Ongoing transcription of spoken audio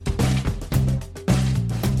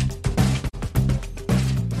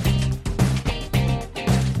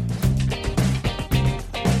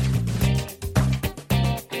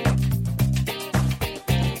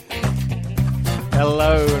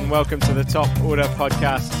welcome to the Top Order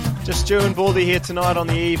podcast. Just Stu and Baldy here tonight on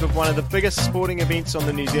the eve of one of the biggest sporting events on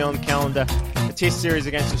the New Zealand calendar, the Test Series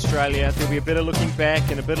against Australia. There'll be a bit of looking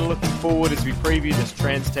back and a bit of looking forward as we preview this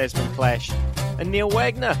Trans-Tasman clash. And Neil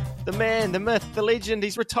Wagner, the man, the myth, the legend,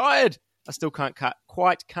 he's retired. I still can't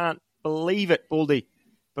believe it, Baldy,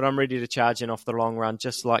 but I'm ready to charge in off the long run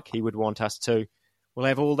just like he would want us to. We'll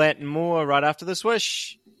have all that and more right after the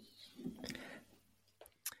swish.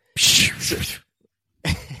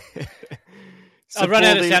 I've run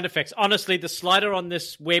out of sound effects. Honestly, the slider on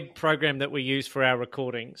this web program that we use for our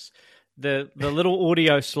recordings, the little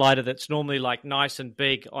audio slider that's normally like nice and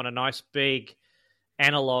big on a nice big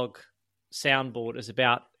analog soundboard is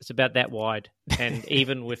about that wide, and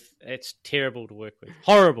even with it's terrible to work with.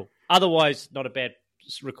 Horrible. Otherwise, not a bad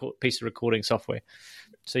piece of recording software.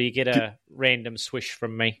 So you get a random swish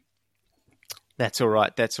from me. That's all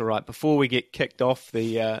right. Before we get kicked off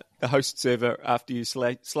the host server after you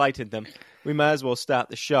slated them, we may as well start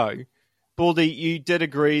the show. Baldy, you did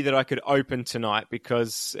agree that I could open tonight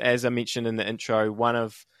because, as I mentioned in the intro, one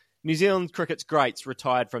of New Zealand cricket's greats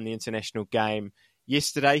retired from the international game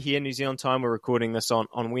yesterday here in New Zealand time. We're recording this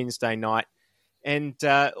on Wednesday night. And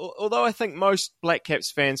although I think most Black Caps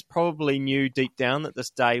fans probably knew deep down that this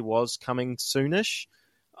day was coming soonish,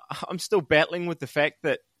 I'm still battling with the fact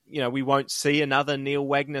that we won't see another Neil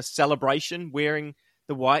Wagner celebration wearing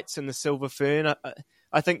the whites and the silver fern.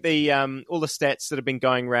 I think all the stats that have been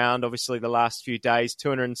going around, obviously the last few days,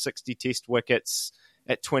 260 test wickets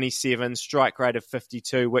at 27, strike rate of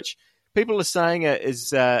 52, which people are saying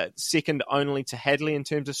is second only to Hadley in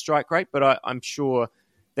terms of strike rate, but I'm sure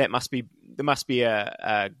there must be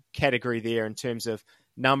a category there in terms of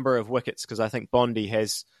number of wickets, because I think Bondi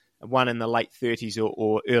has one in the late 30s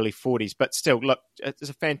or early 40s. But still, look,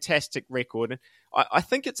 it's a fantastic record. And I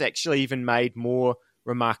think it's actually even made more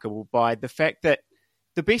remarkable by the fact that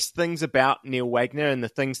the best things about Neil Wagner and the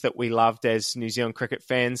things that we loved as New Zealand cricket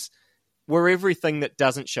fans were everything that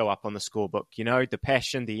doesn't show up on the scorebook. The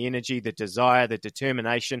passion, the energy, the desire, the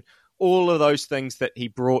determination, all of those things that he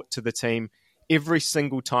brought to the team every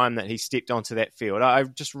single time that he stepped onto that field. I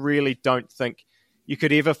just really don't think you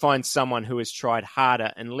could ever find someone who has tried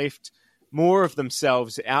harder and left more of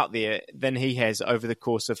themselves out there than he has over the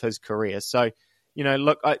course of his career. So,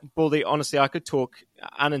 look, Baldy, honestly, I could talk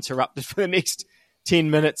uninterrupted for the next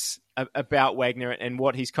 10 minutes about Wagner and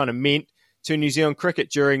what he's kind of meant to New Zealand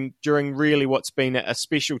cricket during really what's been a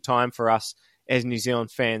special time for us as New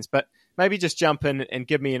Zealand fans. But maybe just jump in and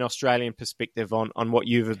give me an Australian perspective on what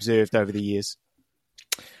you've observed over the years.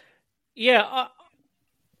 Yeah,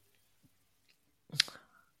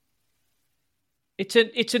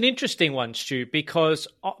 It's an interesting one, Stu, because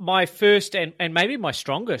my first and maybe my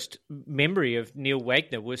strongest memory of Neil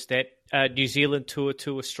Wagner was that New Zealand tour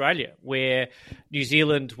to Australia, where New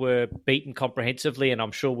Zealand were beaten comprehensively, and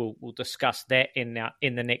I'm sure we'll discuss that in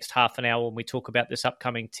the next half an hour when we talk about this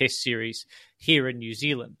upcoming Test series here in New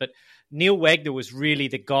Zealand. But Neil Wagner was really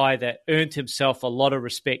the guy that earned himself a lot of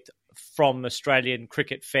respect from Australian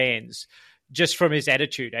cricket fans, just from his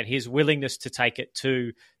attitude and his willingness to take it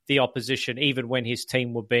to the opposition, even when his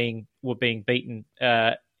team were being beaten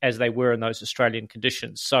as they were in those Australian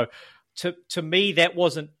conditions. So to me, that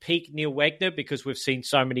wasn't peak Neil Wagner, because we've seen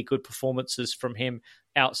so many good performances from him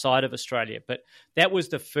outside of Australia. But that was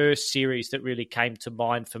the first series that really came to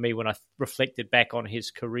mind for me when I reflected back on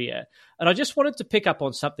his career. And I just wanted to pick up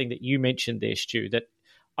on something that you mentioned there, Stu, that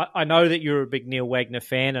I know that you're a big Neil Wagner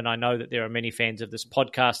fan, and I know that there are many fans of this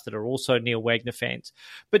podcast that are also Neil Wagner fans.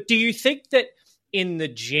 But do you think that in the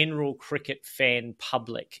general cricket fan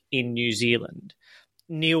public in New Zealand,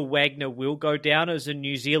 Neil Wagner will go down as a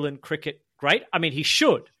New Zealand cricket great? I mean, he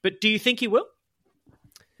should, but do you think he will?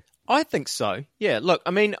 I think so. Yeah, look,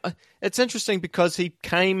 I mean, it's interesting because he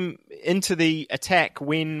came into the attack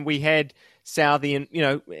when we had Southee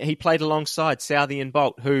and, he played alongside Southee and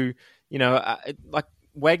Bolt, who, like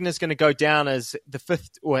Wagner's going to go down as the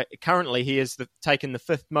fifth, or currently he has taken the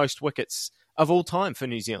fifth most wickets of all time for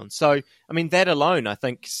New Zealand. So, I mean, that alone, I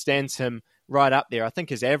think, stands him right up there. I think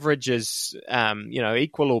his average is,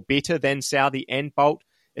 equal or better than Southee and Bolt.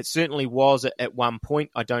 It certainly was at one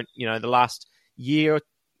point. I don't, the last year,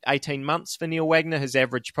 18 months for Neil Wagner, his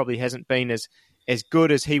average probably hasn't been as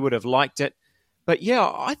good as he would have liked it. But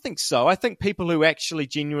yeah, I think so. I think people who actually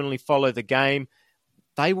genuinely follow the game,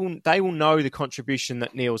 they will know the contribution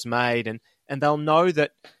that Neil's made, and they'll know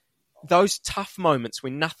that those tough moments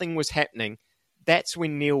when nothing was happening, that's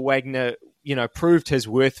when Neil Wagner, proved his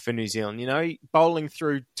worth for New Zealand. Bowling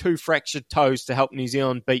through 2 fractured toes to help New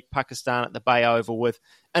Zealand beat Pakistan at the Bay Oval with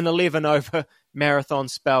an 11-over marathon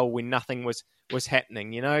spell when nothing was was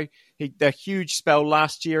happening. The huge spell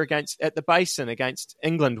last year at the Basin against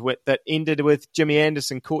England that ended with Jimmy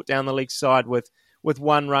Anderson caught down the leg side with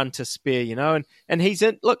one run to spare. And he's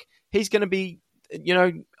in. Look, he's going to be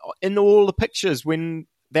in all the pictures when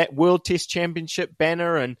that World Test Championship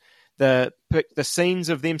banner and the scenes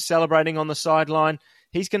of them celebrating on the sideline.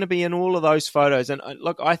 He's going to be in all of those photos. And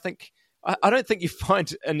look, I don't think you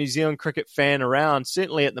find a New Zealand cricket fan around,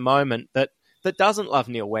 certainly at the moment, that doesn't love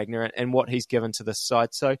Neil Wagner and what he's given to this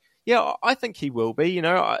side. So yeah, I think he will be.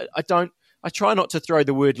 I try not to throw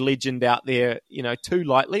the word legend out there, too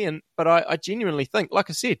lightly. But I genuinely think, like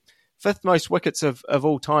I said, fifth most wickets of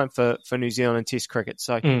all time for New Zealand in Test cricket.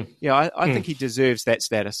 So I think he deserves that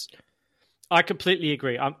status. I completely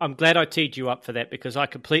agree. I'm glad I teed you up for that because I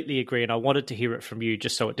completely agree, and I wanted to hear it from you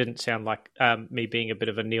just so it didn't sound like me being a bit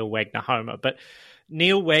of a Neil Wagner homer. But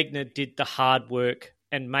Neil Wagner did the hard work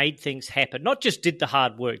and made things happen. Not just did the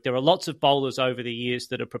hard work. There are lots of bowlers over the years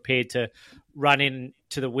that are prepared to run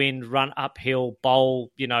into the wind, run uphill,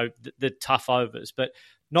 bowl, the tough overs. But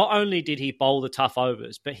not only did he bowl the tough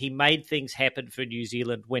overs, but he made things happen for New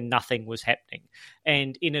Zealand when nothing was happening.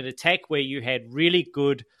 And in an attack where you had really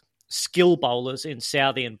good skill bowlers in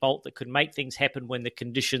Southee and Bolt that could make things happen when the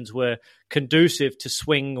conditions were conducive to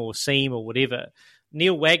swing or seam or whatever.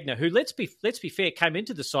 Neil Wagner, who let's be fair, came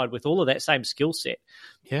into the side with all of that same skill set.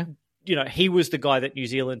 Yeah. He was the guy that New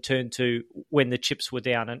Zealand turned to when the chips were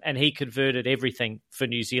down, and he converted everything for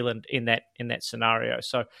New Zealand in that scenario.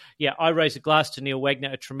 So yeah, I raise a glass to Neil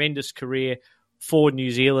Wagner, a tremendous career for New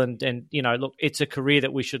Zealand. And, look, it's a career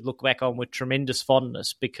that we should look back on with tremendous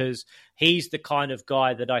fondness because he's the kind of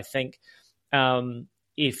guy that I think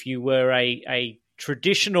if you were a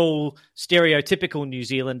traditional, stereotypical New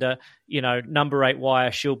Zealander, number 8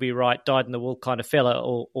 wire, she'll be right, dyed in the wool kind of fella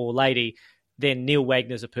or lady, then Neil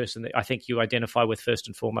Wagner's a person that I think you identify with first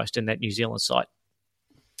and foremost in that New Zealand side.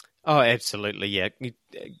 Oh, absolutely, yeah.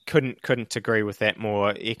 Couldn't agree with that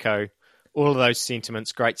more. Echo all of those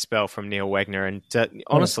sentiments. Great spell from Neil Wagner, and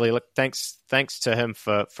honestly, look, thanks to him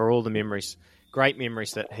for all the memories, great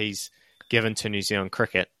memories that he's given to New Zealand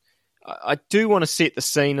cricket. I do want to set the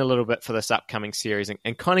scene a little bit for this upcoming series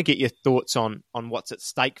and kind of get your thoughts on what's at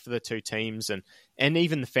stake for the two teams and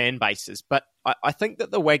even the fan bases. But I think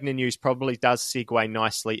that the Wagner news probably does segue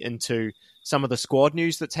nicely into some of the squad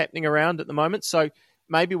news that's happening around at the moment. So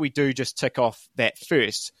maybe we do just tick off that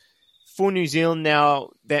first. For New Zealand now,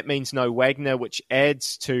 that means no Wagner, which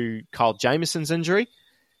adds to Kyle Jamieson's injury.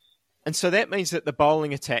 And so that means that the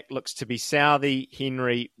bowling attack looks to be Southee,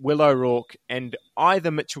 Henry, Will O'Rourke, and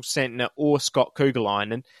either Mitchell Santner or Scott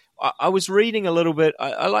Kuggeleijn. And I was reading a little bit.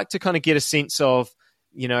 I like to kind of get a sense of,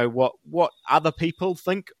 what other people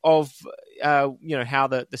think of, how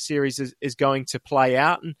the series is going to play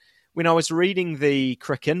out. And when I was reading the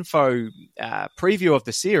Cricinfo preview of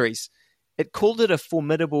the series, it called it a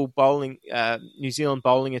formidable New Zealand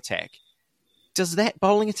bowling attack. Does that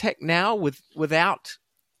bowling attack now without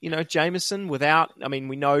Jamieson, we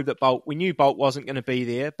know that we knew Bolt wasn't going to be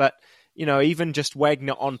there, but, even just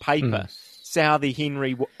Wagner on paper, Southee,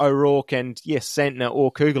 Henry, O'Rourke, and yes, Santner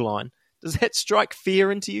or Kuggeleijn, does that strike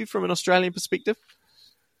fear into you from an Australian perspective?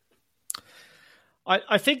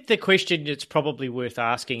 I think the question that's probably worth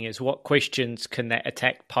asking is what questions can that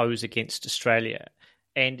attack pose against Australia?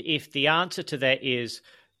 And if the answer to that is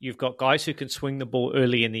you've got guys who can swing the ball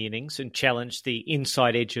early in the innings and challenge the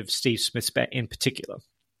inside edge of Steve Smith's bat in particular,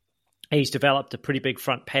 he's developed a pretty big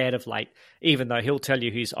front pad of late, even though he'll tell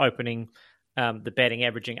you he's opening the batting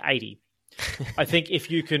averaging 80. I think if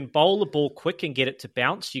you can bowl the ball quick and get it to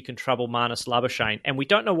bounce, you can trouble Marnus Labuschagne. And we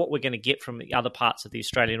don't know what we're going to get from the other parts of the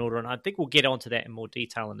Australian order, and I think we'll get onto that in more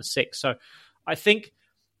detail in a sec. So I think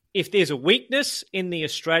if there's a weakness in the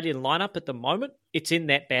Australian lineup at the moment, it's in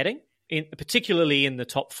that batting, particularly in the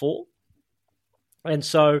top 4. And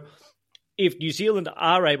so if New Zealand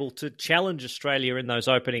are able to challenge Australia in those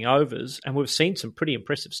opening overs, and we've seen some pretty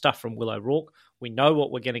impressive stuff from Will O'Rourke, we know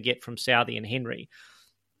what we're going to get from Southee and Henry.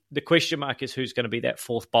 The question mark is who's going to be that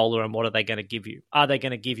fourth bowler and what are they going to give you? Are they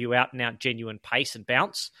going to give you out-and-out genuine pace and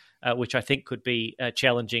bounce, which I think could be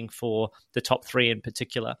challenging for the top 3 in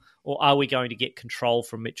particular? Or are we going to get control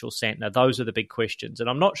from Mitchell Santner? Those are the big questions. And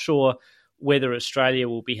I'm not sure whether Australia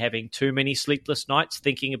will be having too many sleepless nights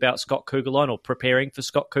thinking about Scott Kuggeleijn or preparing for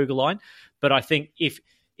Scott Kuggeleijn. But I think if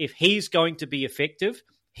he's going to be effective,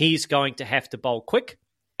 he's going to have to bowl quick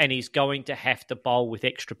and he's going to have to bowl with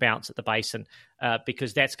extra bounce at the basin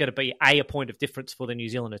because that's going to be, a point of difference for the New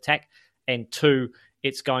Zealand attack, and 2,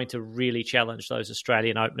 it's going to really challenge those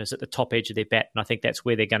Australian openers at the top edge of their bat, and I think that's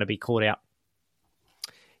where they're going to be caught out.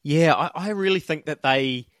 Yeah, I really think that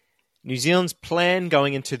they New Zealand's plan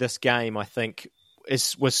going into this game, I think,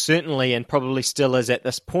 was certainly and probably still is at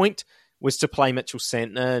this point, was to play Mitchell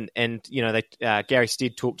Santner. And Gary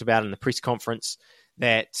Stead talked about in the press conference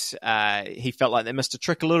that he felt like they missed a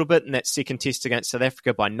trick a little bit in that second test against South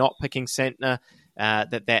Africa by not picking Santner.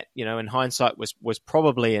 That in hindsight was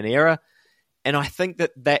probably an error. And I think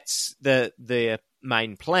that's the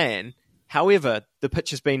main plan. However, the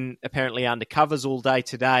pitch has been apparently under covers all day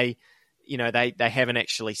today. They haven't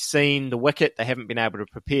actually seen the wicket. They haven't been able to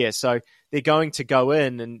prepare. So they're going to go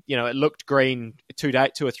in and, it looked green 2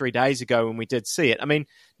 or 3 days ago when we did see it. I mean,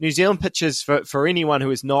 New Zealand pitches, for anyone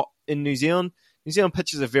who is not in New Zealand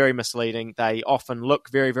pitches are very misleading. They often look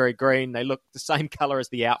very, very green. They look the same colour as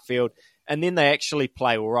the outfield. And then they actually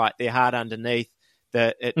play all right. They're hard underneath.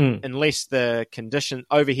 Unless the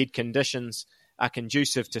overhead conditions are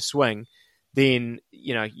conducive to swing, then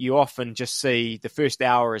you often just see the first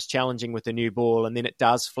hour is challenging with the new ball, and then it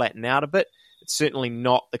does flatten out a bit. It's certainly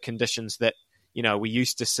not the conditions that we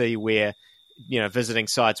used to see, where visiting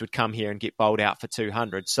sides would come here and get bowled out for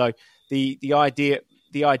 200. So the idea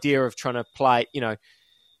of trying to play,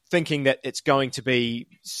 thinking that it's going to be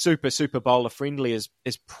super bowler friendly is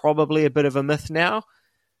probably a bit of a myth now.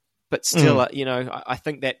 But still, I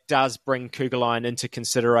think that does bring Kuggeleijn into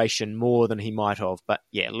consideration more than he might have. But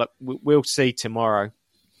yeah, look, we'll see tomorrow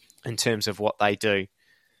in terms of what they do.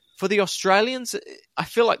 For the Australians, I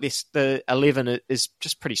feel like the 11 is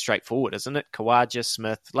just pretty straightforward, isn't it? Khawaja,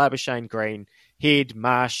 Smith, Labuschagne, Green, Head,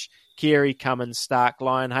 Marsh, Carey, Cummins, Stark,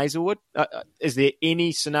 Lyon, Hazelwood. Is there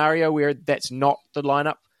any scenario where that's not the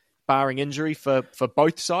lineup, barring injury for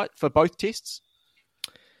both tests?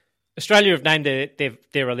 Australia have named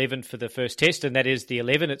their 11 for the first test, and that is the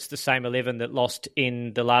 11. It's the same 11 that lost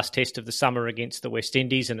in the last test of the summer against the West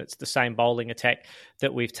Indies, and it's the same bowling attack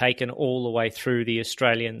that we've taken all the way through the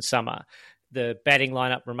Australian summer. The batting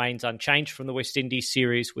lineup remains unchanged from the West Indies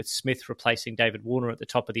series, with Smith replacing David Warner at the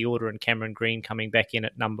top of the order and Cameron Green coming back in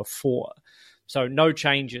at number 4. So no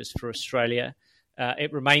changes for Australia.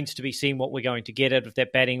 It remains to be seen what we're going to get out of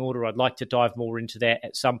that batting order. I'd like to dive more into that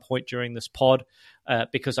at some point during this pod,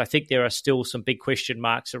 because I think there are still some big question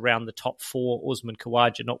marks around the top 4, Usman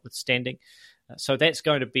Khawaja notwithstanding. So that's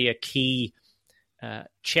going to be a key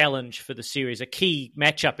challenge for the series, a key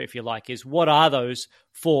matchup, if you like, is what are those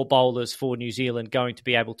 4 bowlers for New Zealand going to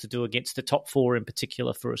be able to do against the top 4 in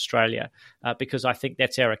particular for Australia, because I think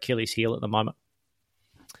that's our Achilles heel at the moment.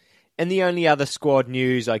 And the only other squad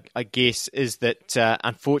news, I guess, is that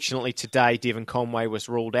unfortunately today Devon Conway was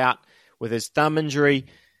ruled out with his thumb injury.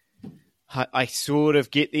 I sort of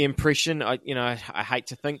get the impression, I hate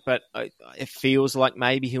to think, but it feels like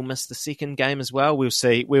maybe he'll miss the second game as well. We'll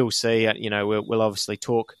see. We'll obviously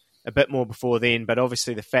talk a bit more before then, but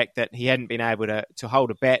obviously the fact that he hadn't been able to hold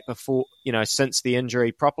a bat before, since the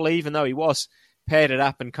injury properly, even though he was padded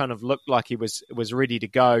up and kind of looked like he was ready to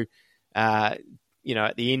go,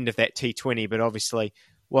 at the end of that T20, but obviously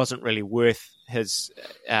wasn't really worth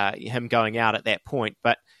him going out at that point.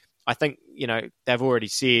 But I think, they've already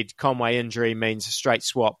said Conway injury means a straight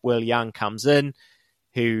swap. Will Young comes in,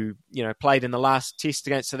 who, played in the last test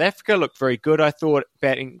against South Africa, looked very good, I thought,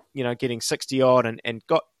 batting, getting 60 odd and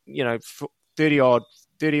got, 30 odd,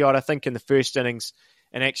 I think, in the first innings,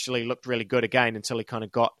 and actually looked really good again until he kind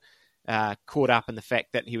of got caught up in the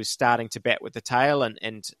fact that he was starting to bat with the tail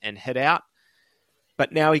and hit out.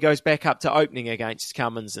 But now he goes back up to opening against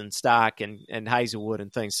Cummins and Stark and Hazelwood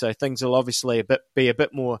and things. So things will obviously be a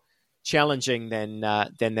bit more challenging than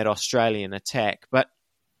that Australian attack. But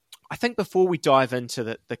I think before we dive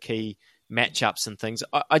into the key matchups and things,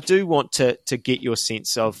 I do want to get your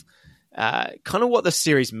sense of kind of what this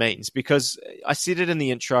series means, because I said it in the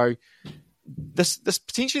intro. This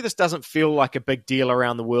potentially doesn't feel like a big deal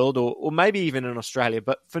around the world, or maybe even in Australia.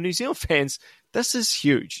 But for New Zealand fans, this is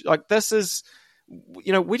huge. Like, this is,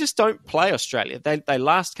 we just don't play Australia. They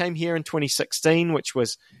last came here in 2016, which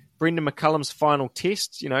was Brendan McCullum's final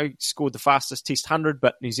test. Scored the fastest test 100,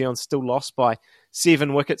 but New Zealand still lost by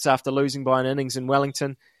 7 wickets after losing by an innings in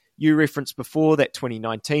Wellington. You referenced before that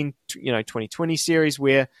 2019, 2020 series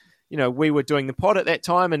where, we were doing the pod at that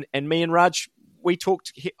time, and me and Raj, we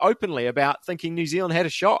talked openly about thinking New Zealand had a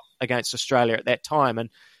shot against Australia at that time. And,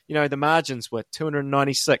 the margins were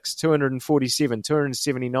 296, 247,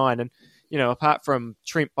 279. And, apart from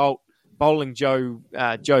Trent Bolt bowling Joe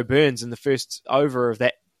Burns in the first over of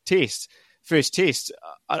that first test,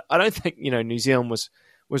 I don't think, New Zealand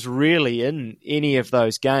was really in any of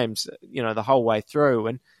those games, the whole way through.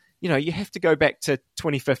 And, you have to go back to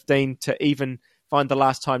 2015 to even find the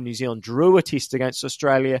last time New Zealand drew a test against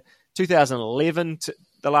Australia. 2011,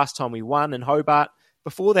 the last time we won in Hobart.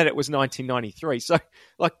 Before that, it was 1993. So,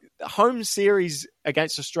 like, home series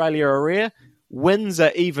against Australia are rare. Wins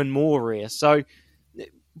are even more rare. So,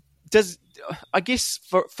 I guess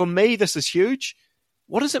for me, this is huge.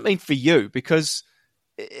 What does it mean for you? Because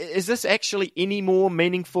is this actually any more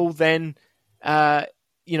meaningful than,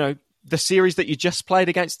 the series that you just played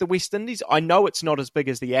against the West Indies? I know it's not as big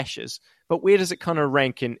as the Ashes, but where does it kind of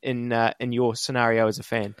rank in your scenario as a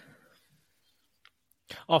fan?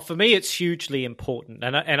 Oh, for me, it's hugely important,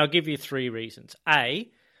 and I'll give you three reasons. A,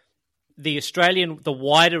 the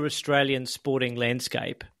wider Australian sporting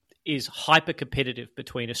landscape is hyper competitive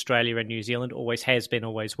between Australia and New Zealand, always has been,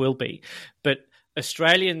 always will be. But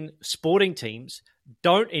Australian sporting teams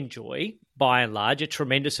don't enjoy, by and large, a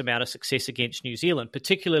tremendous amount of success against New Zealand,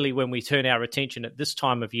 particularly when we turn our attention at this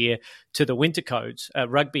time of year to the winter codes,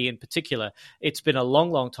 rugby in particular. It's been a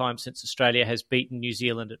long, long time since Australia has beaten New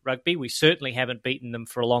Zealand at rugby. We certainly haven't beaten them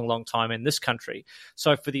for a long, long time in this country.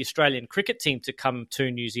 So for the Australian cricket team to come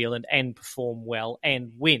to New Zealand and perform well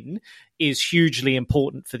and win is hugely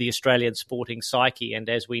important for the Australian sporting psyche. And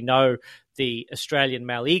as we know, the Australian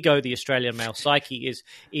male ego, the Australian male psyche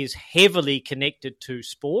is heavily connected to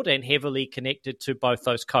sport and heavily connected to both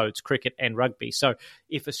those codes, cricket and rugby. So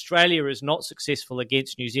if Australia is not successful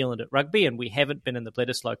against New Zealand at rugby, and we haven't been in the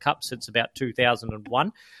Bledisloe Cup since about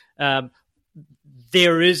 2001,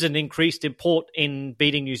 there is an increased import in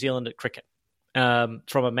beating New Zealand at cricket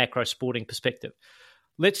from a macro sporting perspective.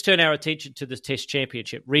 Let's turn our attention to the Test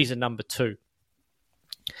Championship. Reason number two.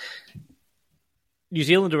 New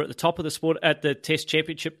Zealand are at the top of the Test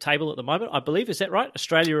Championship table at the moment, I believe. Is that right?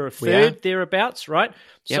 Australia are third, thereabouts, right?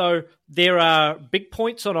 Yep. So there are big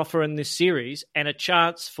points on offer in this series and a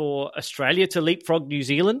chance for Australia to leapfrog New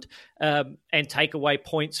Zealand and take away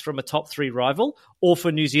points from a top three rival, or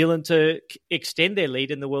for New Zealand to extend their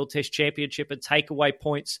lead in the World Test Championship and take away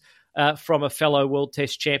points from a fellow World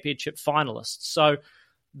Test Championship finalist. So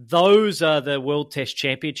those are the World Test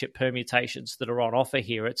Championship permutations that are on offer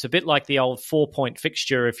here. It's a bit like the old 4-point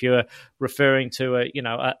fixture if you're referring to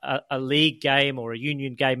a league game or a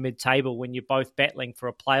union game mid-table when you're both battling for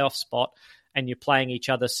a playoff spot and you're playing each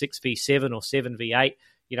other 6v7 or 7v8.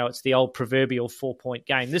 It's the old proverbial 4-point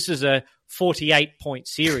game. This is a 48-point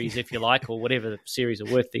series, if you like, or whatever the series are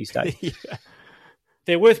worth these days. Yeah.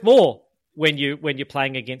 They're worth more when you're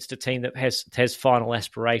playing against a team that has final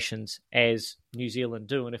aspirations as New Zealand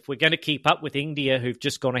do. And if we're going to keep up with India, who've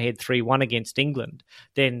just gone ahead 3-1 against England,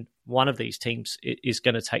 then one of these teams is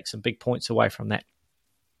going to take some big points away from that.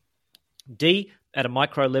 D, at a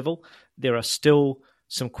micro level, there are still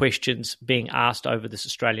some questions being asked over this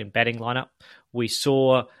Australian batting lineup. We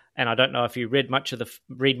saw, and I don't know if you read much of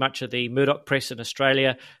the Murdoch press in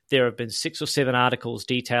Australia, there have been 6 or 7 articles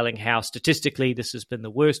detailing how statistically this has been the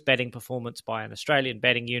worst batting performance by an Australian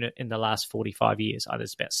batting unit in the last 45 years.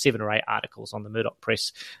 There's about 7 or 8 articles on the Murdoch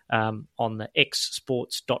press on the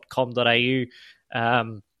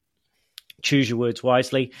xsports.com.au. Choose your words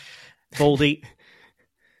wisely. Baldy,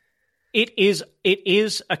 it is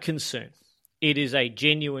a concern. It is a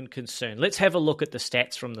genuine concern. Let's have a look at the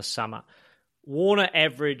stats from the summer. Warner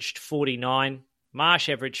averaged 49. Marsh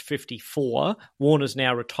averaged 54. Warner's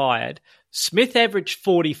now retired. Smith averaged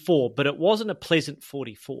 44, but it wasn't a pleasant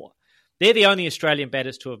 44. They're the only Australian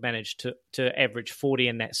batters to have managed to average 40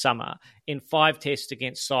 in that summer in 5 tests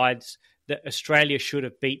against sides that Australia should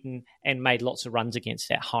have beaten and made lots of runs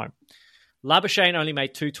against at home. Labuschagne only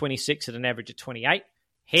made 226 at an average of 28.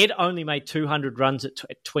 Head only made 200 runs at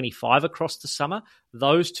 25 across the summer.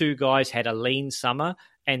 Those two guys had a lean summer,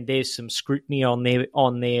 and there's some scrutiny on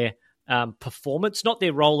their performance, not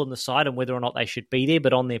their role on the side and whether or not they should be there,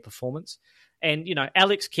 but on their performance. And,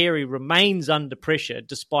 Alex Carey remains under pressure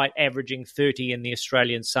despite averaging 30 in the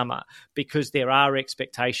Australian summer, because there are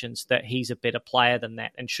expectations that he's a better player than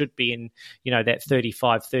that and should be in, that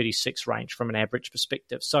 35, 36 range from an average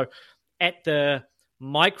perspective. So at the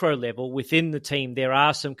micro level within the team, there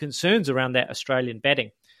are some concerns around that Australian batting.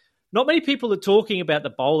 Not many people are talking about the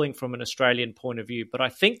bowling from an Australian point of view, but I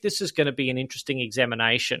think this is going to be an interesting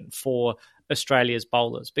examination for Australia's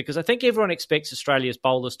bowlers, because I think everyone expects Australia's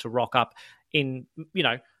bowlers to rock up in,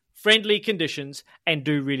 friendly conditions and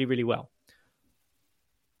do really, really well.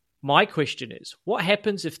 My question is, what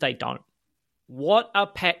happens if they don't? What are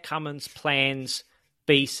Pat Cummins' plans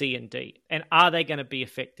B, C, and D? And are they going to be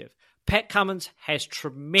effective? Pat Cummins has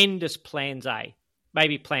tremendous plans A,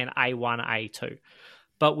 maybe plan A1, A2.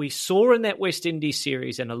 But we saw in that West Indies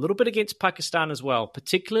series, and a little bit against Pakistan as well,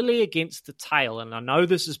 particularly against the tail, and I know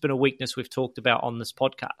this has been a weakness we've talked about on this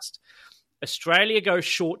podcast, Australia goes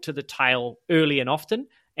short to the tail early and often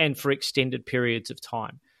and for extended periods of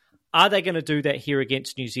time. Are they going to do that here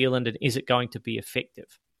against New Zealand, and is it going to be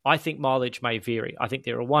effective? I think mileage may vary. I think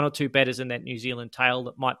there are one or two batters in that New Zealand tail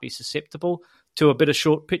that might be susceptible to a bit of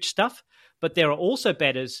short pitch stuff, but there are also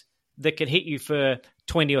batters that can hit you for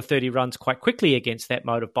 20 or 30 runs quite quickly against that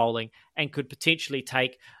mode of bowling and could potentially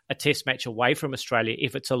take a test match away from Australia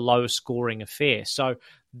if it's a low-scoring affair. So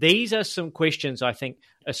these are some questions I think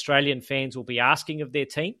Australian fans will be asking of their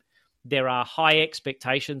team. There are high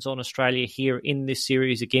expectations on Australia here in this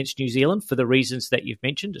series against New Zealand for the reasons that you've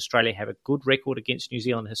mentioned. Australia have a good record against New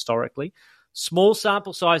Zealand historically. Small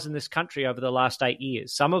sample size in this country over the last 8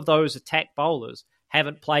 years. Some of those attack bowlers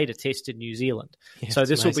haven't played a test in New Zealand. Yes, so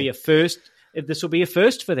this will be a first. This will be a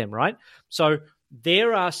first for them, right? So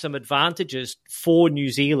there are some advantages for New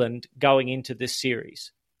Zealand going into this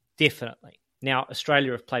series, definitely. Now,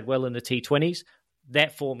 Australia have played well in the T20s.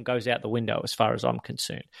 That form goes out the window as far as I'm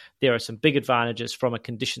concerned. There are some big advantages from a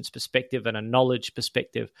conditions perspective and a knowledge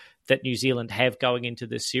perspective that New Zealand have going into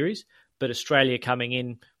this series, but Australia coming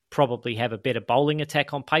in probably have a better bowling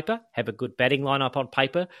attack on paper, have a good batting lineup on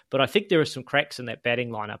paper, but I think there are some cracks in that batting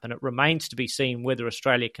lineup, and it remains to be seen whether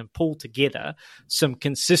Australia can pull together some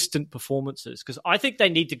consistent performances, because I think they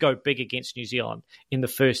need to go big against New Zealand in the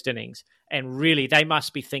first innings, and really they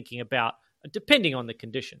must be thinking about, depending on the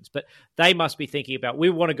conditions, but they must be thinking about, we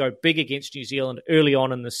want to go big against New Zealand early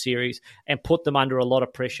on in the series and put them under a lot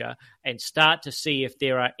of pressure and start to see if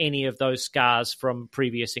there are any of those scars from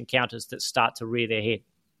previous encounters that start to rear their head.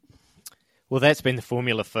 Well, that's been the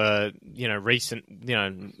formula for, recent,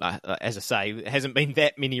 as I say, it hasn't been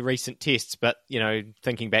that many recent tests, but,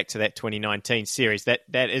 thinking back to that 2019 series, that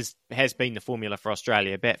has been the formula for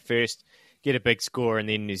Australia. Bat first, get a big score, and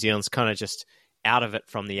then New Zealand's kind of just out of it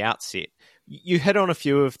from the outset. You hit on a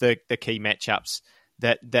few of the key matchups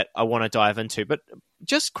that I want to dive into, but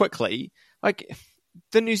just quickly, like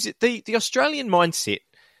the Australian mindset,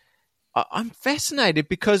 I'm fascinated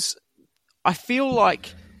because I feel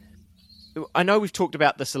like, I know we've talked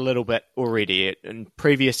about this a little bit already in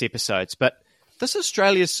previous episodes, but this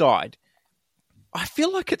Australia side, I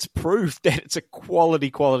feel like it's proved that it's a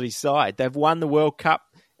quality side. They've won the World Cup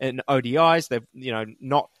in ODIs. They've,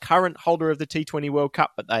 not current holder of the T20 World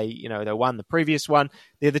Cup, but they won the previous one.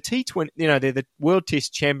 They're the T20, they're the World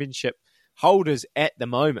Test Championship holders at the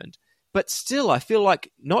moment. But still, I feel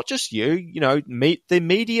like not just the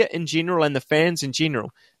media in general and the fans in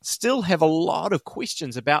general still have a lot of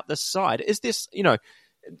questions about this side. Is this,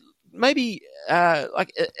 maybe,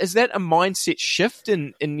 is that a mindset shift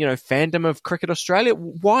in fandom of Cricket Australia?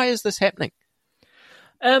 Why is this happening?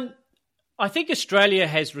 I think Australia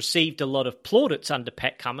has received a lot of plaudits under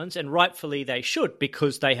Pat Cummins, and rightfully they should,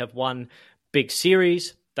 because they have won big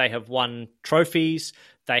series, they have won trophies,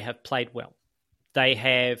 they have played well. They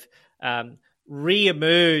have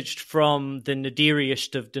re-emerged from the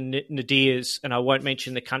nadiriest of the nadirs, and I won't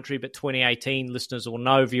mention the country, but 2018 listeners will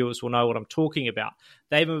know, viewers will know what I'm talking about.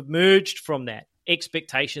 They've emerged from that.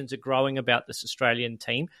 Expectations are growing about this Australian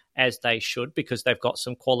team, as they should, because they've got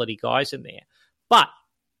some quality guys in there. But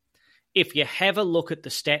if you have a look at the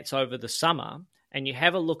stats over the summer, and you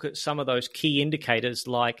have a look at some of those key indicators,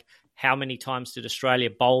 like how many times did Australia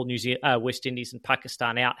bowl West Indies and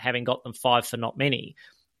Pakistan out, having got them 5 for not many,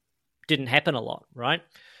 didn't happen a lot, right?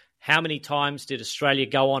 How many times did Australia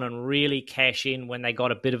go on and really cash in when they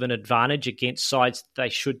got a bit of an advantage against sides they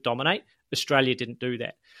should dominate? Australia didn't do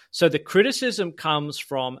that. So the criticism comes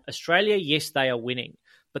from Australia. Yes, they are winning,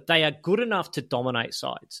 but they are good enough to dominate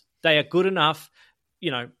sides. They are good enough,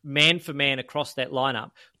 man for man across that lineup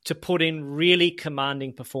to put in really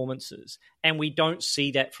commanding performances. And we don't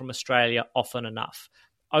see that from Australia often enough.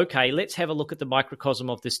 Okay, let's have a look at the microcosm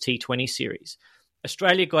of this T20 series.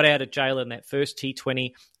 Australia got out of jail in that first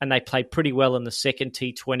T20, and they played pretty well in the second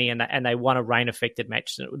T20, and they won a rain-affected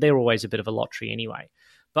match. They're always a bit of a lottery anyway.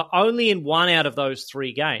 But only in one out of those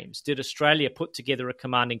 3 games did Australia put together a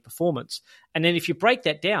commanding performance. And then if you break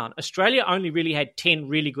that down, Australia only really had 10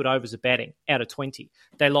 really good overs of batting out of 20.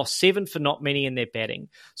 They lost 7 for not many in their batting.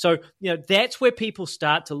 So, that's where people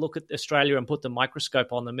start to look at Australia and put the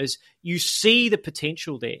microscope on them, is you see the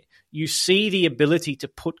potential there. You see the ability to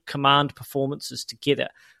put command performances together.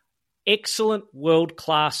 Excellent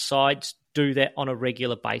world-class sides do that on a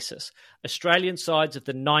regular basis. Australian sides of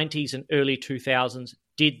the 90s and early 2000s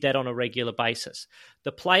did that on a regular basis.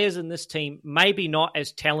 The players in this team may be not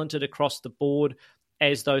as talented across the board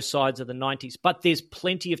as those sides of the 90s, but there's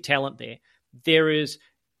plenty of talent there. There is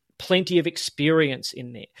plenty of experience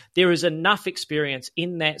in there. There is enough experience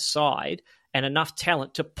in that side and enough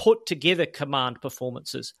talent to put together command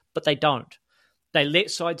performances, but they don't. They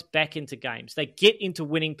let sides back into games. They get into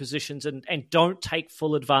winning positions and don't take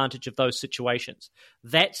full advantage of those situations.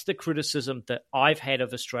 That's the criticism that I've had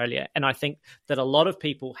of Australia. And I think that a lot of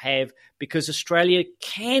people have, because Australia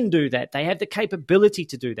can do that. They have the capability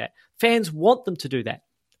to do that. Fans want them to do that,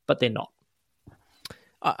 but they're not.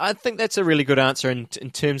 I think that's a really good answer in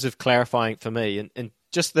terms of clarifying for me. And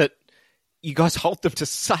just that you guys hold them to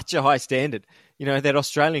such a high standard. You know, that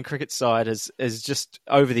Australian cricket side has just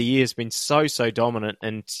over the years been so dominant.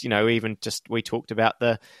 And, you know, even just we talked about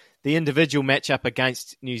the individual matchup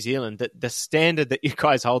against New Zealand, that the standard that you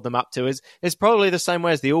guys hold them up to is probably the same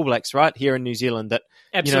way as the All Blacks, right? Here in New Zealand, that,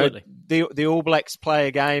 absolutely, you know, the All Blacks play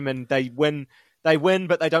a game and they win,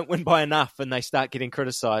 but they don't win by enough and they start getting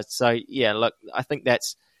criticised. So, yeah, look, I think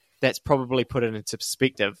that's probably put it into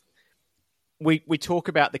perspective. We talk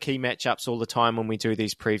about the key matchups all the time when we do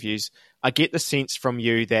these previews. I get the sense from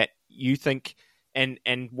you that you think, and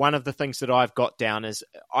one of the things that I've got down is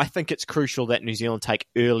I think it's crucial that New Zealand take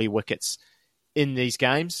early wickets in these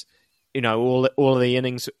games. You know, all of the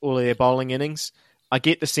innings, all of their bowling innings. I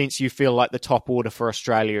get the sense you feel like the top order for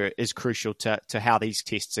Australia is crucial to how these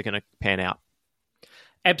tests are going to pan out.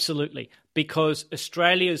 Absolutely, because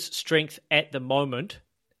Australia's strength at the moment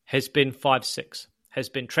has been 5-6, has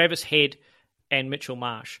been Travis Head and Mitchell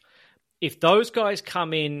Marsh. If those guys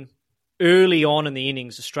come in early on in the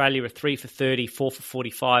innings, Australia are 3 for 30, 4 for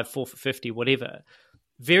 45, 4 for 50, whatever,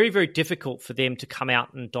 very, very difficult for them to come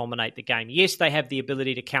out and dominate the game. Yes, they have the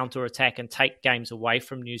ability to counter-attack and take games away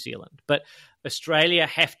from New Zealand, but Australia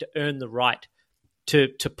have to earn the right to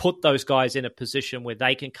put those guys in a position where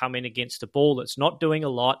they can come in against a ball that's not doing a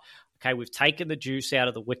lot. Okay, we've taken the juice out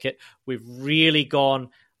of the wicket. We've really gone,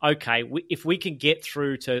 okay, if we can get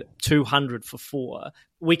through to 200 for 4,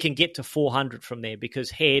 we can get to 400 from there, because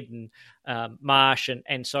Head and Marsh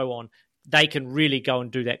and so on, they can really go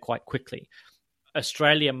and do that quite quickly.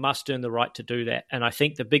 Australia must earn the right to do that. And I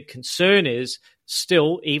think the big concern is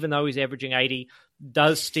still, even though he's averaging 80,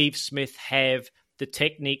 does Steve Smith have the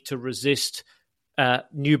technique to resist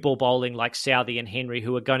new ball bowling like Southee and Henry,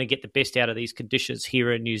 who are going to get the best out of these conditions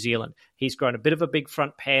here in New Zealand? He's grown a bit of a big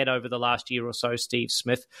front pad over the last year or so, Steve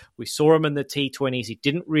Smith. We saw him in the T20s. He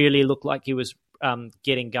didn't really look like he was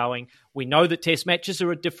getting going. We know that test matches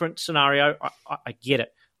are a different scenario. I get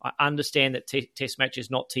it. I understand that test match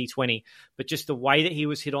is not T20, but just the way that he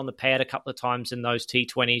was hit on the pad a couple of times in those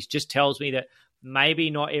T20s just tells me that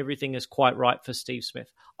maybe not everything is quite right for Steve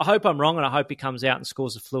Smith. I hope I'm wrong, and I hope he comes out and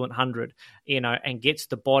scores a fluent 100, and gets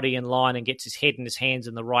the body in line and gets his head and his hands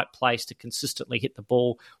in the right place to consistently hit the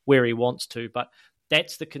ball where he wants to. But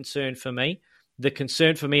that's the concern for me. The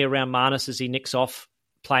concern for me around Marnus is he nicks off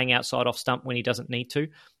playing outside off stump when he doesn't need to.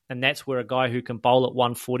 And that's where a guy who can bowl at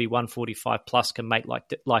 140, 145 plus can make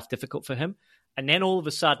life difficult for him. And then all of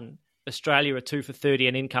a sudden, Australia are 2 for 30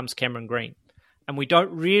 and in comes Cameron Green. And we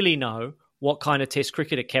don't really know what kind of test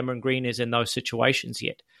cricketer Cameron Green is in those situations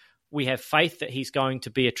yet. We have faith that he's going to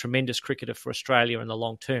be a tremendous cricketer for Australia in the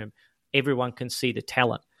long term. Everyone can see the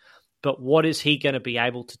talent. But what is he going to be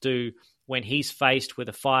able to do when he's faced with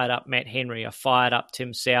a fired-up Matt Henry, a fired-up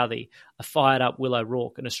Tim Southee, a fired-up Will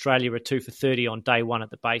O'Rourke, and Australia are 2 for 30 on day one at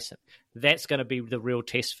the Basin? That's going to be the real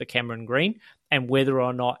test for Cameron Green, and whether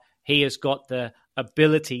or not he has got the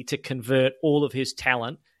ability to convert all of his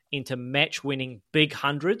talent into match-winning big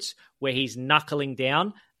hundreds where he's knuckling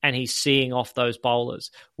down and he's seeing off those bowlers.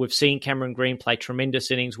 We've seen Cameron Green play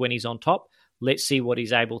tremendous innings when he's on top. Let's see what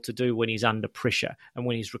he's able to do when he's under pressure and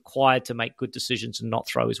when he's required to make good decisions and not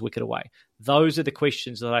throw his wicket away. Those are the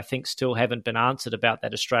questions that I think still haven't been answered about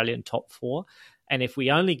that Australian top 4. And if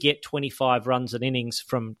we only get 25 runs an innings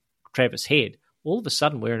from Travis Head, all of a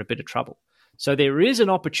sudden we're in a bit of trouble. So there is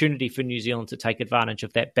an opportunity for New Zealand to take advantage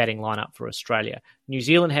of that batting lineup for Australia. New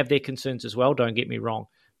Zealand have their concerns as well, don't get me wrong,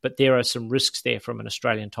 but there are some risks there from an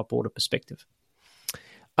Australian top order perspective.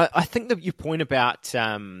 I think that your point about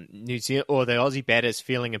New Zealand or the Aussie batters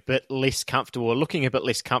feeling a bit less comfortable or looking a bit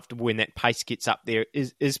less comfortable when that pace gets up there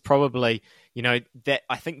is probably, that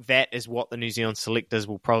I think that is what the New Zealand selectors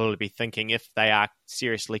will probably be thinking if they are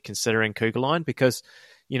seriously considering Kugelheim, because,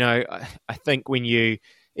 I think when you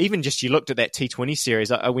looked at that T20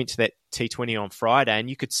 series, I went to that T20 on Friday and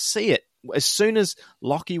you could see it as soon as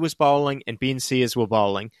Lockie was bowling and Ben Sears were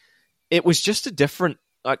bowling, it was just a different.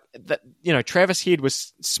 Travis Head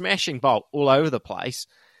was smashing bolt all over the place,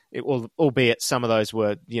 albeit some of those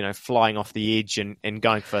were, flying off the edge and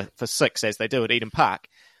going for 6 as they do at Eden Park.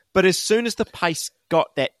 But as soon as the pace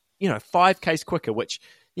got that, 5Ks quicker, which,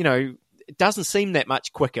 it doesn't seem that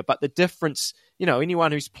much quicker, but the difference,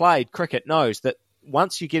 anyone who's played cricket knows that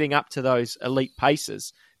once you're getting up to those elite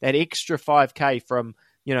paces, that extra 5K from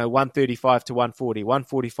 135 to 140,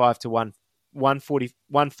 145 to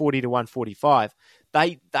 140 to 145,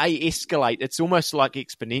 they escalate. It's almost like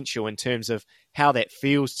exponential in terms of how that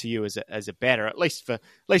feels to you as a batter. At least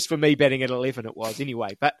for me batting at 11, it was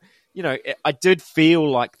anyway. But I did feel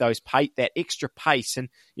like that extra pace, and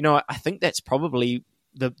I think that's probably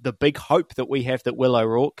the big hope that we have, that Will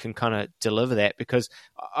O'Rourke can kind of deliver that, because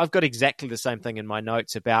I've got exactly the same thing in my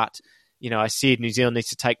notes about. I said New Zealand needs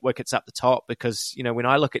to take wickets up the top because, when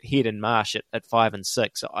I look at Head and Marsh at 5 and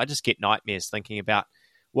 6, I just get nightmares thinking about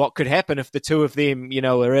what could happen if the two of them,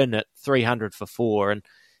 are in at 300 for 4. And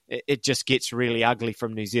it just gets really ugly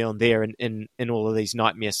from New Zealand there in all of these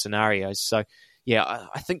nightmare scenarios. So, yeah,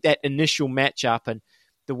 I think that initial matchup and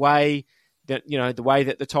the way that,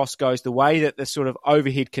 the toss goes, the way that the sort of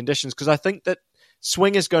overhead conditions, because I think that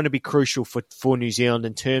swing is going to be crucial for New Zealand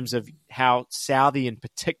in terms of how Southee in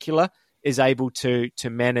particular is able to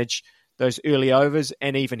manage those early overs,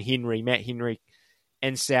 and even Matt Henry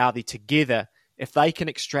and Southee together, if they can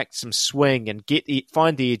extract some swing and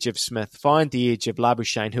find the edge of Smith, find the edge of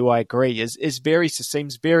Labuschagne, who I agree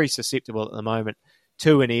seems very susceptible at the moment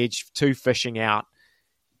to an edge, to fishing out.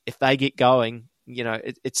 If they get going,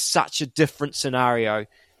 it's such a different scenario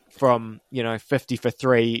from 50 for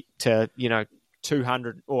 3 to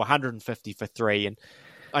 200 or 150 for 3. And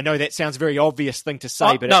I know that sounds a very obvious thing to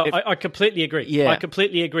say, but I completely agree. Yeah. I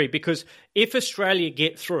completely agree, because if Australia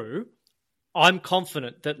get through, I'm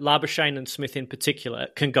confident that Labuschagne and Smith in particular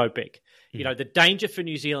can go big. The danger for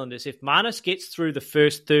New Zealand is if Marnus gets through the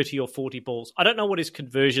first 30 or 40 balls, I don't know what his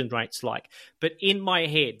conversion rate's like, but in my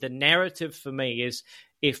head, the narrative for me is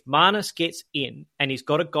if Marnus gets in and he's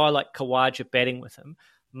got a guy like Khawaja batting with him,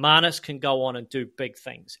 Marnus can go on and do big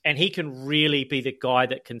things. And he can really be the guy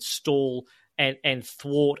that can stall and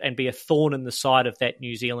thwart and be a thorn in the side of that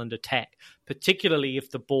New Zealand attack, particularly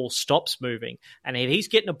if the ball stops moving. And if he's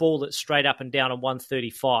getting a ball that's straight up and down on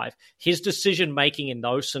 135, his decision-making in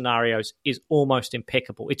those scenarios is almost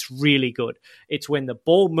impeccable. It's really good. It's when the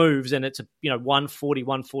ball moves and it's 140,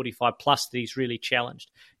 145 plus that he's really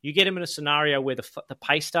challenged. You get him in a scenario where the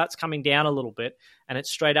pace starts coming down a little bit and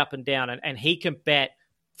it's straight up and down, and he can bat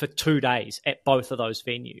for 2 days at both of those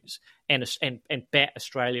venues and bat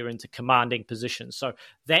Australia into commanding positions. So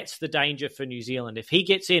that's the danger for New Zealand. If he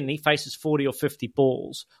gets in and he faces 40 or 50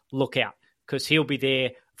 balls, look out, because he'll be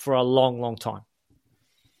there for a long, long time.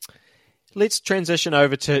 Let's transition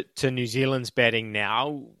over to New Zealand's batting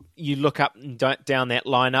now. You look up and down that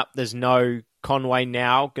lineup, there's no Conway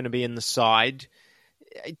now going to be in the side.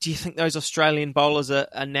 Do you think those Australian bowlers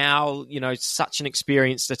are now, such an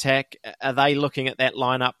experienced attack? Are they looking at that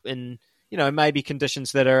lineup in, maybe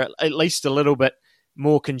conditions that are at least a little bit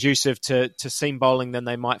more conducive to seam bowling than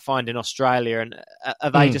they might find in Australia? And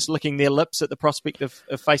are they just licking their lips at the prospect of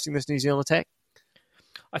facing this New Zealand attack?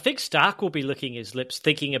 I think Stark will be licking his lips,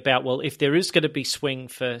 thinking about, well, if there is going to be swing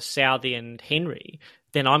for Southee and Henry,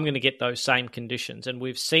 then I'm going to get those same conditions. And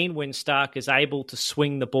we've seen when Stark is able to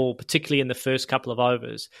swing the ball, particularly in the first couple of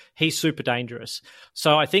overs, he's super dangerous.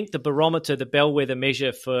 So I think the barometer, the bellwether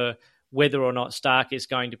measure for whether or not Stark is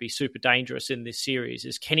going to be super dangerous in this series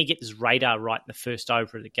is, can he get his radar right in the first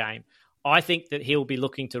over of the game? I think that he'll be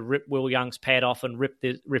looking to rip Will Young's pad off and rip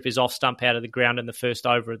his off stump out of the ground in the first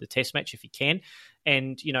over of the Test match if he can.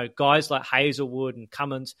 And, guys like Hazelwood and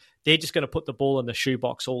Cummins, they're just going to put the ball in the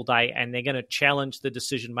shoebox all day, and they're going to challenge the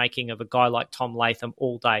decision-making of a guy like Tom Latham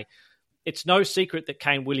all day. It's no secret that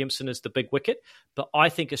Kane Williamson is the big wicket, but I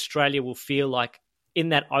think Australia will feel like in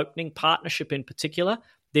that opening partnership in particular,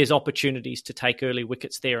 there's opportunities to take early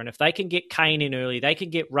wickets there. And if they can get Kane in early, they can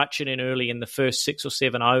get Rutchin in early in the first 6 or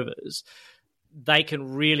 7 overs, they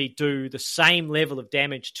can really do the same level of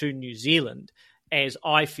damage to New Zealand as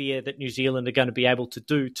I fear that New Zealand are going to be able to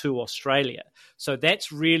do to Australia. So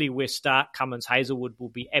that's really where Stark, Cummins, Hazelwood will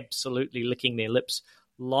be absolutely licking their lips.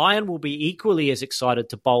 Lyon will be equally as excited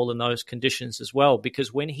to bowl in those conditions as well,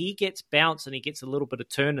 because when he gets bounce and he gets a little bit of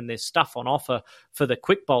turn and there's stuff on offer for the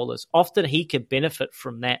quick bowlers, often he can benefit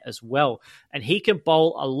from that as well. And he can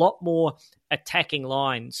bowl a lot more attacking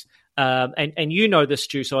lines. And you know this,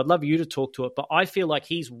 Stu, so I'd love you to talk to it, but I feel like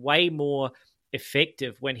he's way more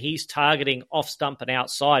effective when he's targeting off stump and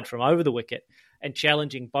outside from over the wicket and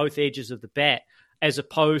challenging both edges of the bat, as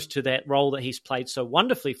opposed to that role that he's played so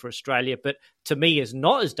wonderfully for Australia, but to me is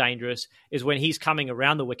not as dangerous, is when he's coming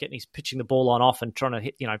around the wicket and he's pitching the ball on off and trying to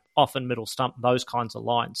hit, off and middle stump, those kinds of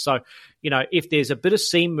lines. So, if there's a bit of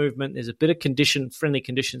seam movement, there's a bit of friendly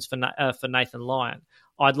conditions for Nathan Lyon,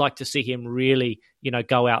 I'd like to see him really,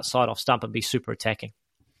 go outside off stump and be super attacking.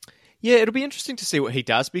 Yeah, it'll be interesting to see what he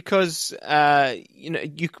does because,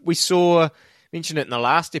 we saw mentioned it in the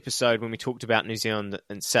last episode when we talked about New Zealand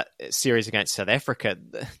and series against South Africa.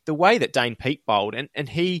 The way that Dane Peat bowled, and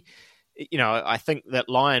he, I think that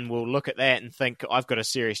Lyon will look at that and think, I've got a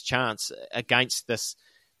serious chance against this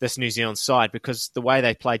New Zealand side, because the way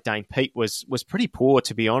they played Dane Peat was pretty poor,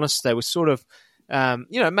 to be honest. They were sort of,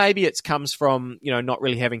 maybe it comes from, not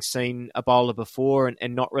really having seen a bowler before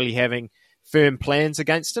and not really having firm plans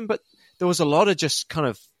against him, but there was a lot of just kind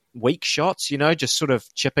of weak shots, just sort of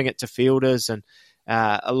chipping it to fielders, and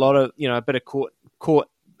a lot of, a bit of caught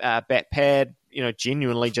bat pad,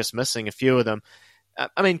 genuinely just missing a few of them.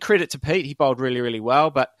 Credit to Pete, he bowled really, really well,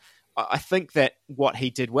 but I think that what he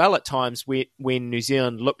did well at times when New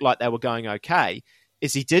Zealand looked like they were going okay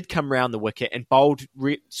is he did come round the wicket and bowled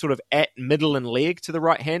sort of at middle and leg to the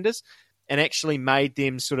right-handers, and actually made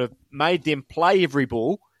them play every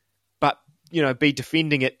ball, but be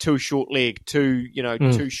defending it too short leg, too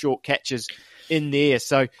short catches in there.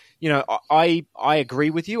 So I agree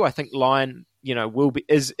with you. I think Lyon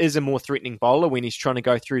is a more threatening bowler when he's trying to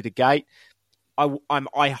go through the gate.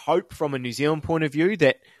 I hope from a New Zealand point of view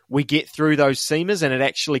that we get through those seamers, and it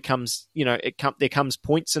actually comes, there comes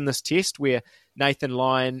points in this test where Nathan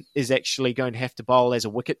Lyon is actually going to have to bowl as a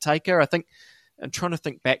wicket taker. I think, I'm trying to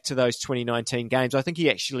think back to those 2019 games. I think he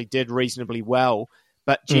actually did reasonably well,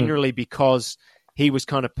 but generally because he was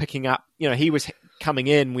kind of picking up, he was coming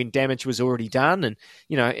in when damage was already done, and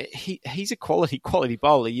he's a quality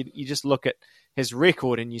bowler. You just look at his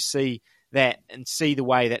record and you see that, and see the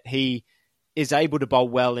way that he is able to bowl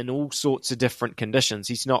well in all sorts of different conditions.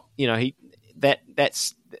 He's not,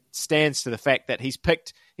 that stands to the fact that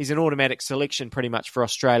he's an automatic selection pretty much for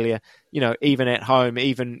Australia, even at home,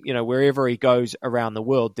 even, wherever he goes around the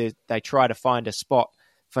world, they try to find a spot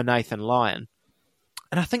for Nathan Lyon.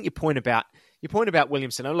 And I think your point about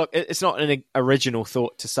Williamson, look, it's not an original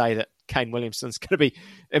thought to say that Kane Williamson's going to be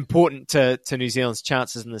important to New Zealand's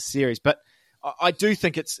chances in this series, but I do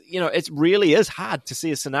think it's, it really is hard to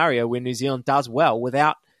see a scenario where New Zealand does well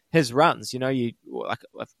without his runs.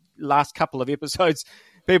 Last couple of episodes,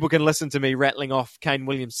 people can listen to me rattling off Kane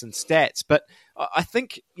Williamson's stats, but I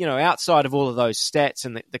think, outside of all of those stats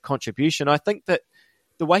and the contribution, I think that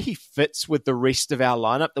the way he fits with the rest of our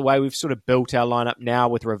lineup, the way we've sort of built our lineup now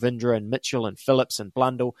with Ravindra and Mitchell and Phillips and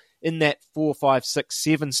Blundell in that 4, 5, 6,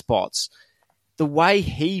 7 spots, the way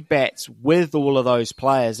he bats with all of those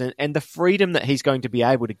players and the freedom that he's going to be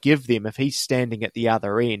able to give them if he's standing at the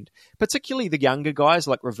other end, particularly the younger guys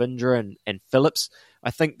like Ravindra and Phillips, I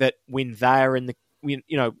think that when they're in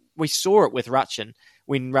we saw it with Rachin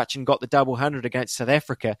when Rachin got the double 100 against South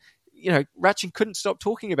Africa. Rachin couldn't stop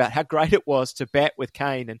talking about how great it was to bat with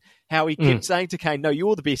Kane and how he kept saying to Kane, no,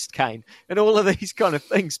 you're the best, Kane, and all of these kind of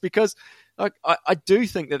things, because I do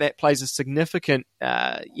think that plays a significant,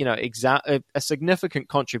 a significant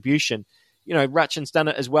contribution. Rachin's done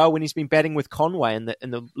it as well when he's been batting with Conway in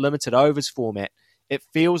the limited overs format. It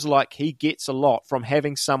feels like he gets a lot from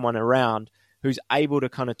having someone around who's able to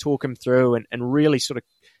kind of talk him through and really sort of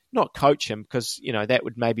not coach him, because, that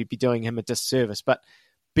would maybe be doing him a disservice, but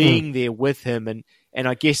being there with him and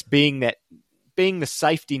I guess being the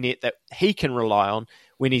safety net that he can rely on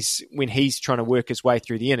when he's trying to work his way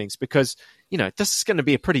through the innings, because this is going to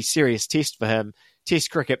be a pretty serious test for him.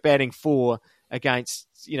 Test cricket, batting 4 against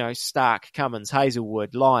Stark, Cummins,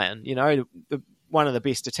 Hazelwood, Lyon, one of the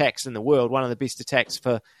best attacks in the world, one of the best attacks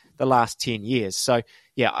for the last 10 years. So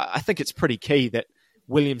yeah, I think it's pretty key that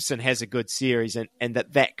Williamson has a good series and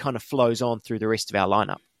that kind of flows on through the rest of our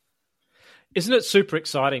lineup. Isn't it super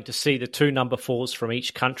exciting to see the 2 number 4s from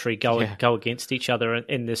each country go against each other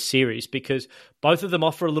in this series, because both of them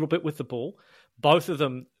offer a little bit with the ball. Both of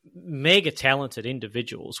them mega talented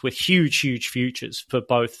individuals with huge, huge futures for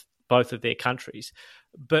both of their countries,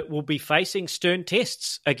 but will be facing stern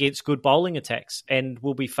tests against good bowling attacks, and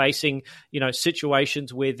will be facing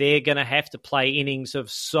situations where they're going to have to play innings of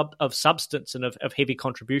substance and of heavy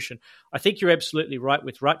contribution. I think you're absolutely right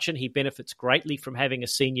with Rachin. He benefits greatly from having a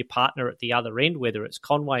senior partner at the other end, whether it's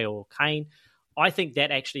Conway or Kane. I think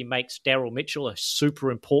that actually makes Daryl Mitchell a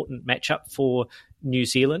super important matchup for New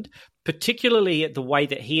Zealand, particularly the way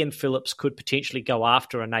that he and Phillips could potentially go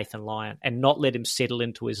after a Nathan Lyon and not let him settle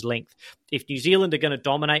into his length. If New Zealand are going to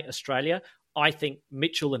dominate Australia, I think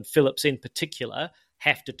Mitchell and Phillips in particular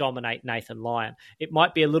have to dominate Nathan Lyon. It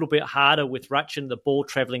might be a little bit harder with Rachin, the ball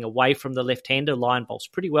travelling away from the left-hander. Lyon bowls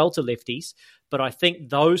pretty well to lefties, but I think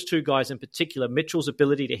those 2 guys in particular, Mitchell's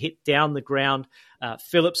ability to hit down the ground,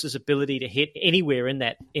 Phillips's ability to hit anywhere in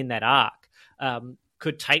that arc,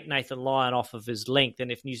 could take Nathan Lyon off of his length.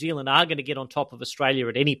 And if New Zealand are going to get on top of Australia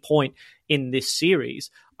at any point in this series,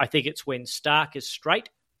 I think it's when Stark is straight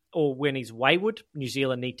or when he's wayward, New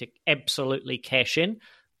Zealand need to absolutely cash in.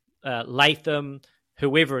 Latham,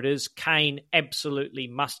 whoever it is, Kane absolutely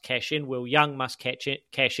must cash in. Will Young must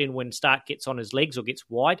cash in when Stark gets on his legs or gets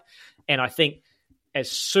wide. And I think as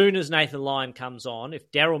soon as Nathan Lyon comes on,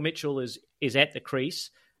 if Daryl Mitchell is at the crease,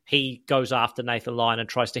 he goes after Nathan Lyon and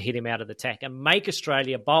tries to hit him out of the tack and make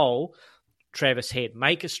Australia bowl Travis Head,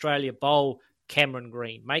 make Australia bowl Cameron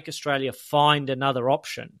Green, make Australia find another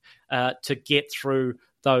option to get through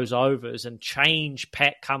those overs and change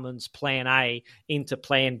Pat Cummins' plan A into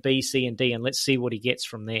plan B, C, and D, and let's see what he gets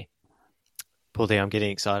from there. Paul, I'm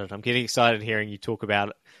getting excited. I'm getting excited hearing you talk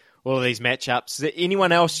about all of these matchups. Is there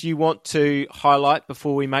anyone else you want to highlight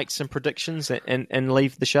before we make some predictions and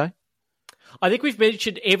leave the show? I think we've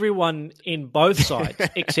mentioned everyone in both sides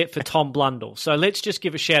except for Tom Blundell. So let's just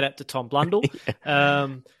give a shout out to Tom Blundell.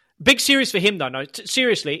 Big series for him, though. No,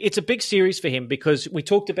 seriously, it's a big series for him because we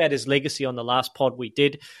talked about his legacy on the last pod we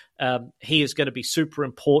did. He is going to be super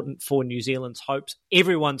important for New Zealand's hopes.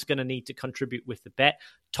 Everyone's going to need to contribute with the bat.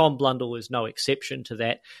 Tom Blundell is no exception to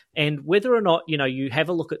that. And whether or not, you have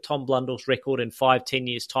a look at Tom Blundell's record in 5-10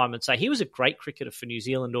 years' time and say he was a great cricketer for New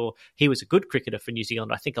Zealand or he was a good cricketer for New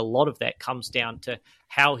Zealand, I think a lot of that comes down to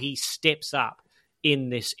how he steps up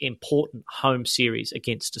in this important home series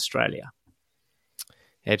against Australia.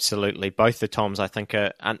 Absolutely. Both the Toms, I think,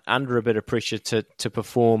 are under a bit of pressure to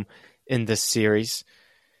perform in this series.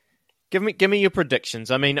 Give me your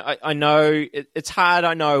predictions. I mean, I know it's hard.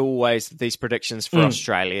 I know always these predictions for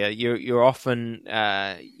Australia. You often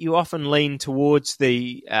lean towards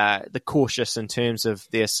the cautious in terms of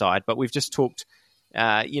their side, but we've just talked,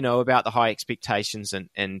 about the high expectations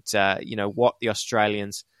and what the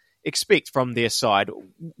Australians expect from their side.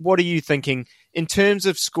 What are you thinking in terms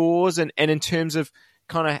of scores and in terms of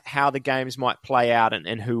kind of how the games might play out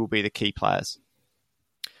and who will be the key players?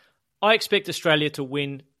 I expect Australia to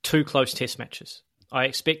win 2 close test matches. I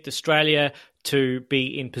expect Australia to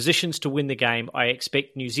be in positions to win the game. I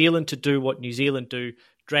expect New Zealand to do what New Zealand do,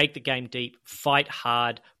 drag the game deep, fight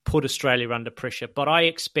hard, put Australia under pressure. But I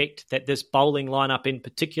expect that this bowling lineup in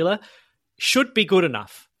particular should be good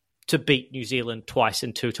enough to beat New Zealand twice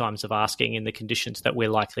and 2 times of asking in the conditions that we're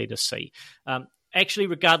likely to see. Actually,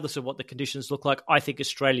 regardless of what the conditions look like, I think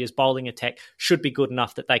Australia's bowling attack should be good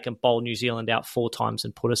enough that they can bowl New Zealand out 4 times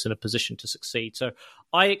and put us in a position to succeed. So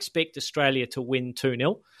I expect Australia to win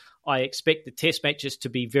 2-0. I expect the test matches to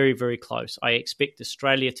be very, very close. I expect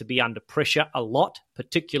Australia to be under pressure a lot,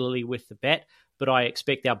 particularly with the bat, but I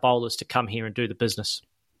expect our bowlers to come here and do the business.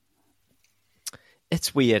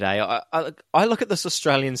 It's weird, eh? I look at this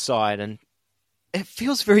Australian side and they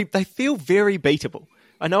feel very beatable.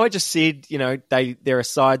 I know I just said, they're a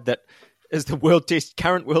side that is the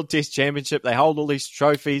current World Test Championship. They hold all these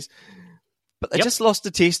trophies, but they just lost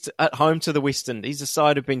a test at home to the West Indies, a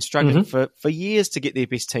side who've been struggling for years to get their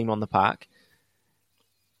best team on the park.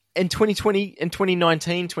 In 2020, in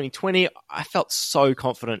 2019, 2020, I felt so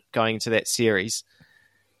confident going into that series.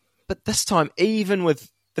 But this time, even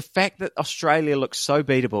with the fact that Australia looks so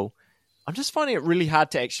beatable, I'm just finding it really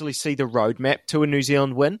hard to actually see the roadmap to a New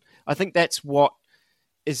Zealand win. I think that's what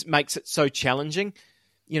makes it so challenging.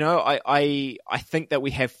 I think that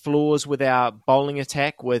we have flaws with our bowling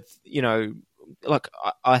attack with,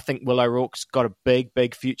 I think Will O'Rourke's got a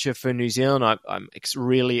big future for New Zealand. I'm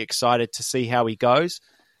really excited to see how he goes.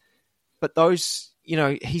 But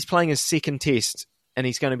he's playing his second test and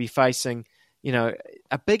he's going to be facing,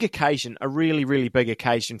 a big occasion, a really, really big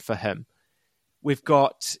occasion for him. We've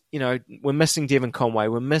got, we're missing Devon Conway.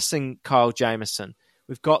 We're missing Kyle Jamieson.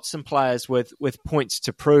 We've got some players with points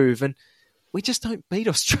to prove, and we just don't beat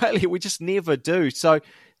Australia. We just never do. So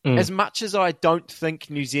as much as I don't think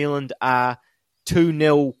New Zealand are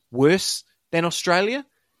 2-0 worse than Australia,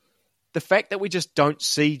 the fact that we just don't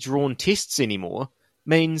see drawn tests anymore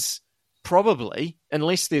means probably,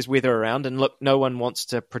 unless there's weather around, and look, no one wants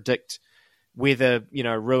to predict weather,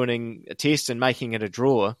 ruining a test and making it a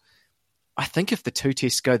draw. I think if the 2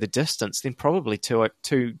 tests go the distance, then probably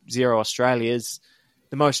 2-0 Australia is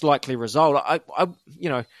the most likely result. I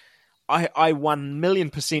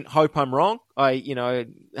 1,000,000% hope I'm wrong. I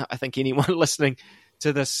think anyone listening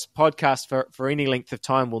to this podcast for any length of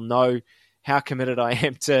time will know how committed I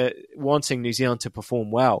am to wanting New Zealand to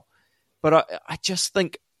perform well. But I just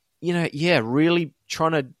think, really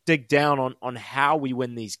trying to dig down on how we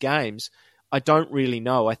win these games. I don't really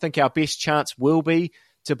know. I think our best chance will be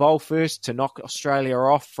to bowl first, to knock Australia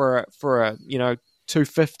off for a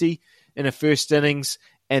 250 in a first innings,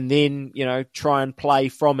 and then, try and play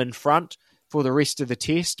from in front for the rest of the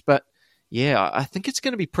test. But yeah, I think it's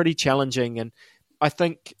going to be pretty challenging. And I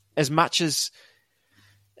think as much as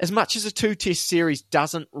as much as a 2-test series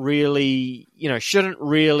doesn't really, shouldn't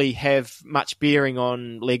really have much bearing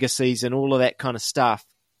on legacies and all of that kind of stuff,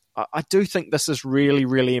 I do think this is really,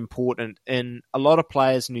 really important in a lot of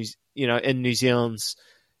players, in New Zealand's,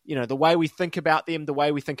 the way we think about them, the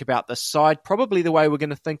way we think about this side, probably the way we're going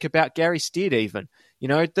to think about Gary Stead even.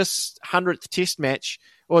 This 100th test match,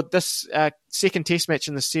 or this second test match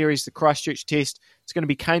in the series, the Christchurch test, it's going to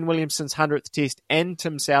be Kane Williamson's 100th test and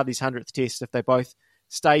Tim Southee's 100th test if they both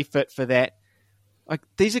stay fit for that.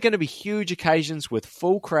 These are going to be huge occasions with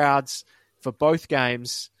full crowds for both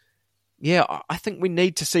games. Yeah, I think we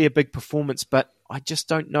need to see a big performance, but I just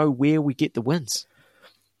don't know where we get the wins.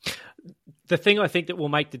 The thing I think that will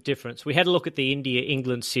make the difference, we had a look at the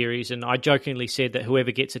India-England series, and I jokingly said that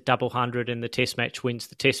whoever gets a double 100 in the test match wins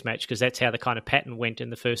the test match, because that's how the kind of pattern went in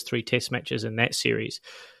the first 3 test matches in that series.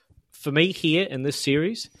 For me here in this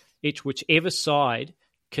series, it's whichever side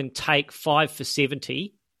can take 5 for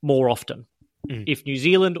 70 more often. If New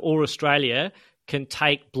Zealand or Australia can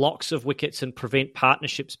take blocks of wickets and prevent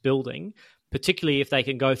partnerships building, particularly if they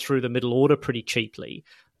can go through the middle order pretty cheaply,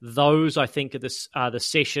 those, I think, are the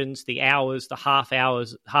sessions, the hours, the half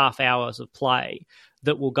hours of play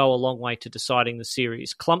that will go a long way to deciding the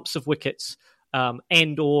series. Clumps of wickets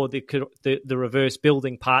and or the reverse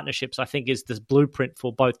building partnerships, I think, is the blueprint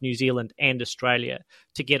for both New Zealand and Australia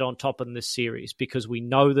to get on top in this series, because we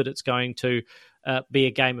know that it's going to be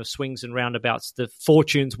a game of swings and roundabouts. The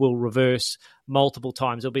fortunes will reverse multiple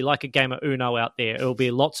times. It'll be like a game of Uno out there. It'll be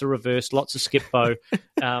lots of reverse, lots of skip bow.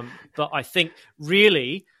 But I think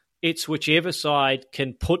really it's whichever side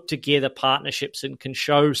can put together partnerships and can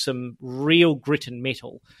show some real grit and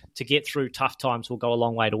mettle to get through tough times will go a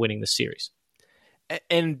long way to winning the series.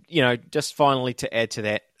 And, just finally to add to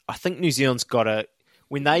that, I think New Zealand's got to,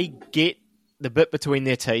 when they get the bit between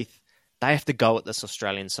their teeth, they have to go at this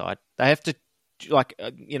Australian side. They have to,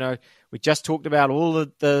 we just talked about all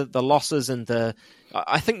of the losses and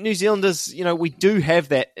I think New Zealanders, we do have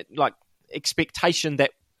that, expectation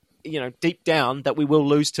that, deep down that we will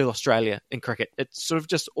lose to Australia in cricket. It's sort of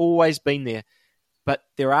just always been there. But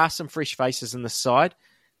there are some fresh faces in this side,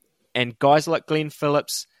 and guys like Glenn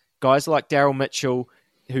Phillips, guys like Daryl Mitchell,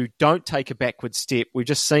 who don't take a backward step. We've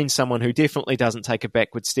just seen someone who definitely doesn't take a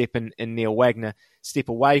backward step in Neil Wagner step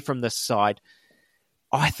away from this side.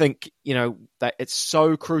 I think, that it's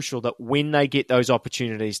so crucial that when they get those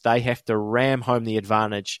opportunities, they have to ram home the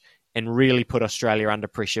advantage and really put Australia under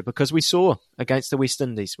pressure, because we saw against the West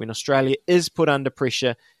Indies, when Australia is put under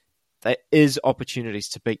pressure, there is opportunities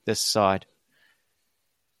to beat this side.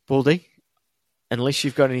 Baldy, unless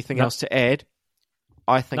you've got anything else to add,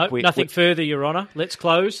 I think nothing further, Your Honour. Let's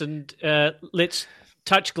close and let's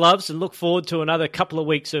touch gloves and look forward to another couple of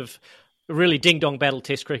weeks of really ding-dong battle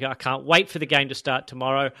test cricket. I can't wait for the game to start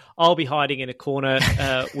tomorrow. I'll be hiding in a corner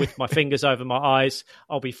with my fingers over my eyes.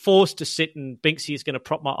 I'll be forced to sit, and Binksy is going to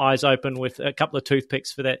prop my eyes open with a couple of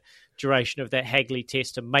toothpicks for that duration of that Hagley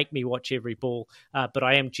test to make me watch every ball. But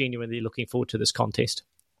I am genuinely looking forward to this contest.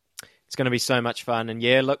 It's going to be so much fun. And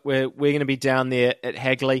yeah, look, we're going to be down there at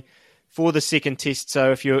Hagley for the second test.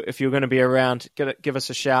 So if you're going to be around, give us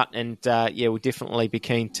a shout, and we'll definitely be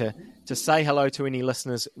keen to say hello to any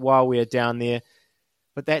listeners while we are down there.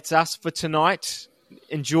 But that's us for tonight.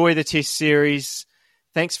 Enjoy the test series.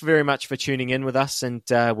 Thanks very much for tuning in with us, and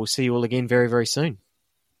we'll see you all again very, very soon.